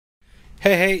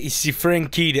Hey hey, ici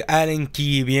Frankie de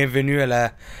Alankyy et bienvenue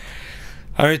à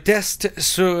un test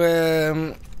sur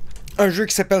un jeu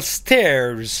qui s'appelle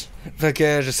Stairs. Fait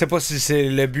que je sais pas si c'est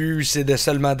le but, c'est de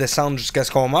seulement descendre jusqu'à ce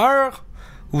qu'on meure,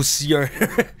 ou s'il y a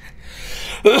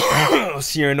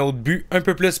un autre but un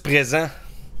peu plus présent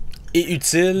et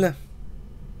utile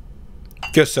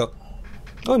que ça.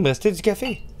 Oh, il me restait du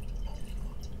café.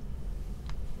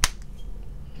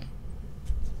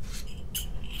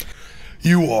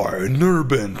 You are an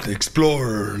urban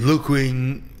explorer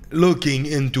looking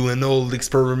into an old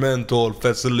experimental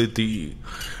facility.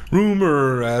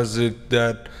 Rumor has it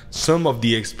that some of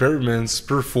the experiments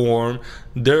performed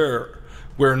there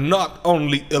were not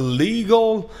only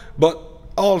illegal but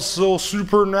also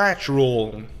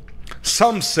supernatural.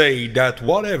 Some say that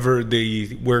whatever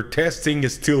they were testing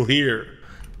is still here,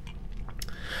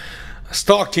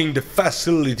 stalking the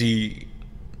facility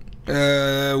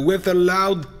with a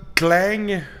loud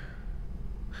clang.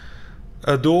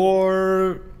 A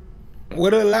door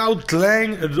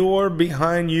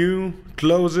behind you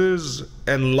closes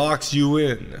and locks you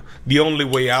in. The only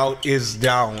way out is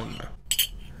down.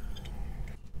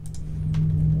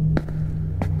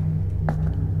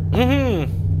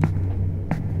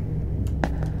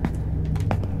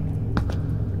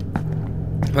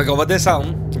 Fait qu'on va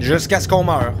descendre jusqu'à ce qu'on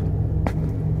meure.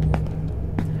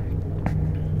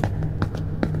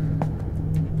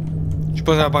 Je sais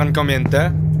pas ça va prendre combien de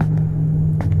temps.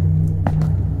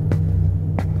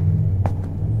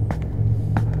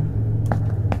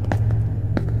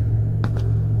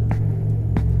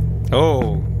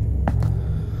 Oh!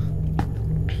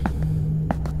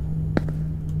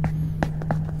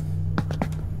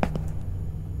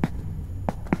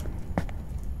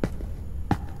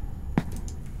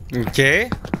 Okay.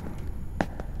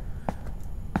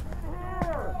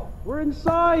 We're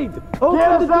inside!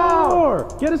 Open the door!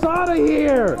 Get us out of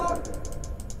here!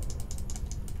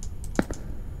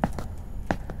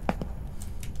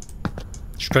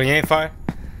 Je peux rien faire.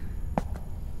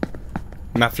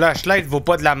 Ma flashlight vaut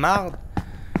pas de la merde.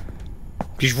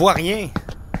 Puis je vois rien.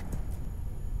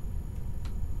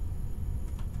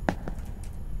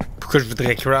 Pourquoi je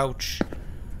voudrais crouch?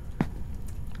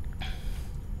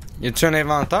 Y a-tu un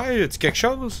inventaire? Y a-tu quelque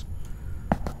chose?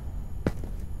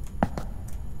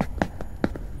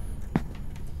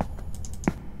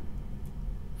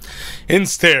 In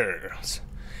Stairs,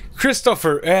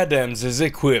 Christopher Adams is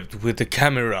equipped with a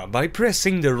camera by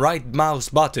pressing the right mouse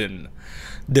button.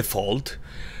 Default.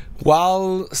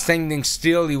 While standing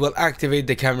still, you will activate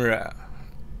the camera.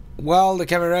 While the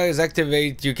camera is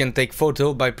activated, you can take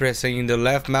photo by pressing the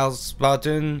left mouse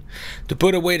button. To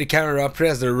put away the camera,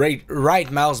 press the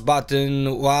right mouse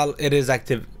button while it is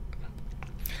active.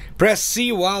 Press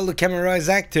C while the camera is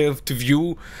active to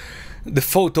view the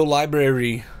photo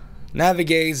library.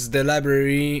 Navigate the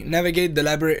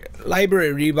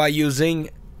library by using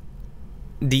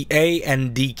the A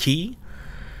and D key.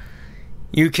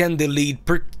 You can delete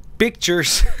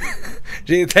pictures.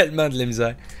 J'ai tellement de la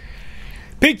misère.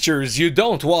 Pictures you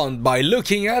don't want by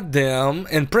looking at them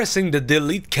and pressing the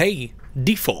delete key.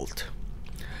 Default.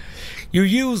 You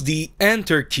use the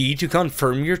enter key to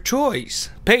confirm your choice.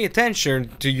 Pay attention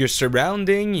to your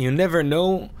surrounding. You never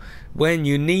know when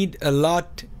you need a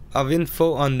lot of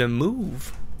info on the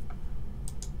move.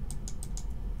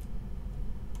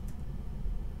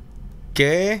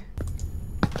 Okay.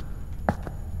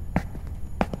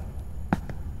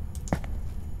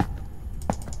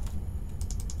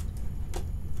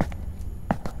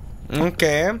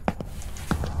 Okay.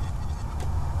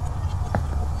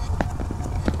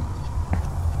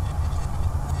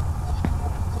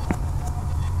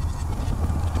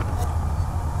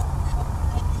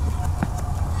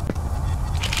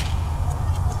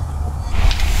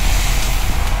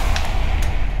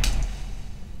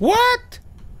 What?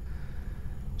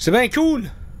 C'est bien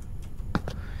cool.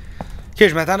 Ok,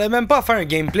 je m'attendais même pas à faire un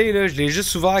gameplay là, je l'ai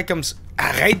juste ouvert comme ça.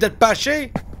 Arrête de te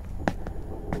pâcher!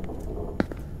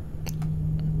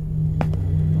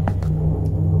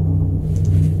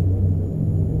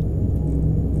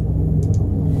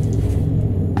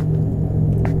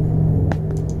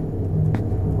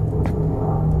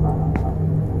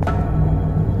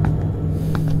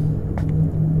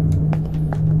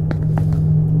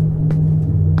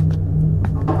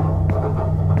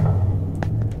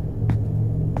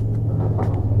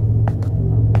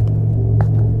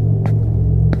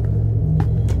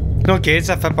 Ok,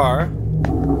 ça fait peur.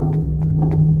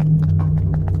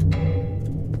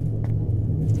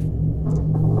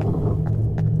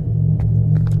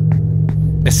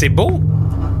 Mais c'est beau!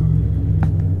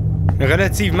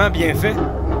 Relativement bien fait.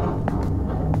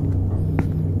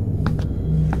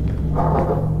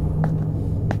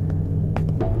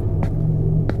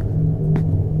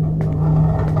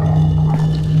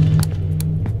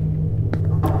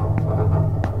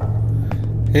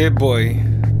 Eh boy.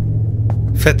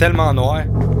 Fait tellement noir.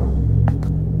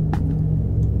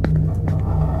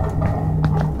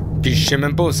 Puis je sais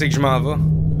même pas où c'est que je m'en vais.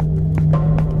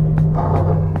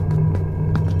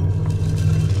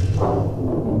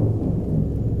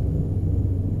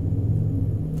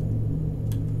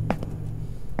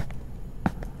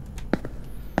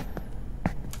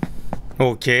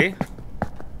 Ok.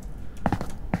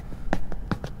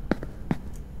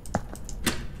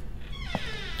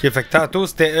 Ok, fait que tantôt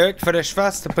c'était E qu'il fallait que je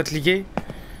fasse, c'était pas cliqué.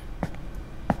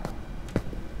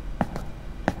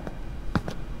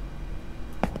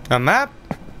 Un map?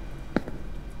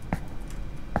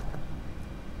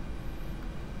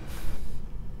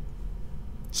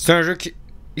 C'est un jeu qui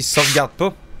il se sauvegarde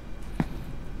pas.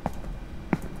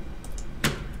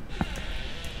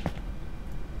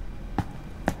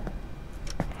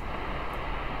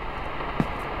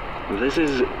 This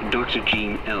is Dr.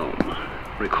 Gene Elm,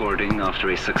 recording after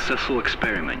a successful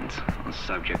experiment on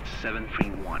subject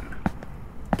 731.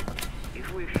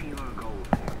 If we achieve our goal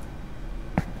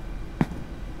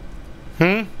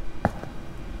here...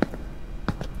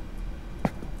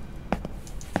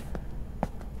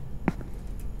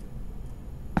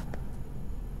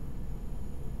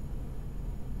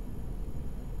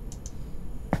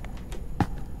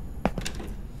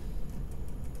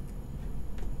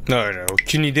 Non, j'ai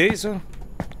aucune idée, ça.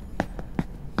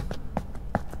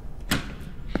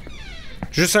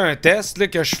 Juste un test là,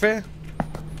 que je fais.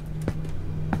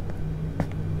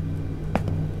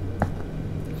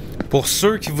 Pour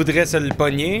ceux qui voudraient se le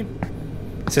pogner,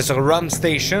 c'est sur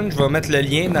Romstation. Je vais mettre le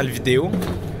lien dans la vidéo.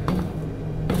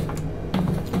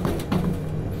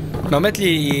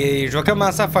 Je vais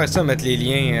commencer à faire ça, mettre les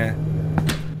liens.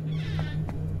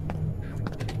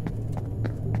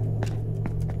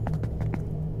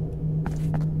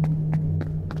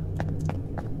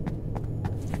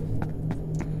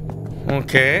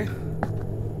 Ok.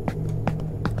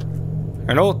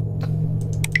 Un autre.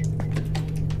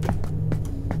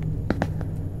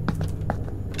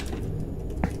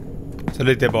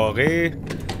 Celui-là était barré.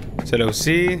 Celui-là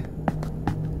aussi.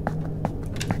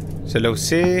 Celui-là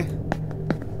aussi.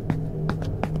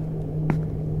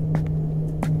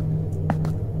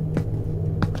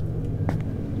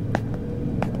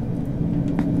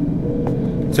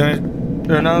 C'est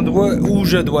un endroit où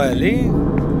je dois aller.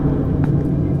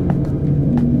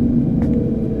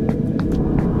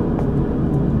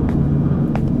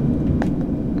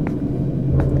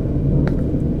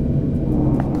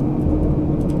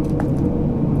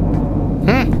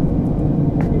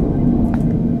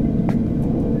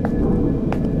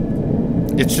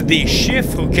 Y a-tu des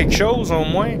chiffres ou quelque chose au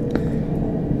moins?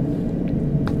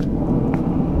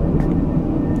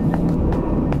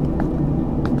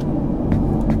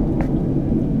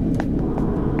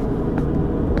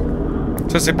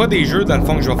 Ça, c'est pas des jeux dans le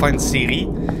fond que je vais faire une série.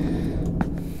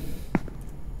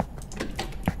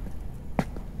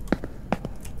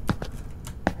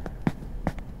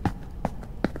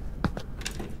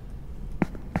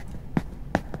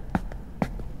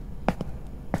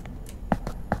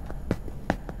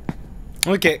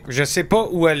 Ok, je sais pas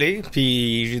où aller,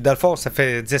 puis dans le fond, ça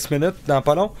fait 10 minutes dans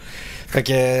pas long. Fait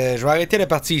que je vais arrêter la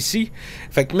partie ici.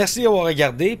 Fait que merci d'avoir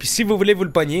regardé, puis si vous voulez vous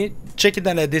le pogner, checkez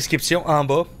dans la description en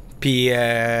bas. Puis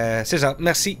c'est ça,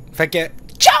 merci. Fait que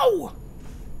ciao!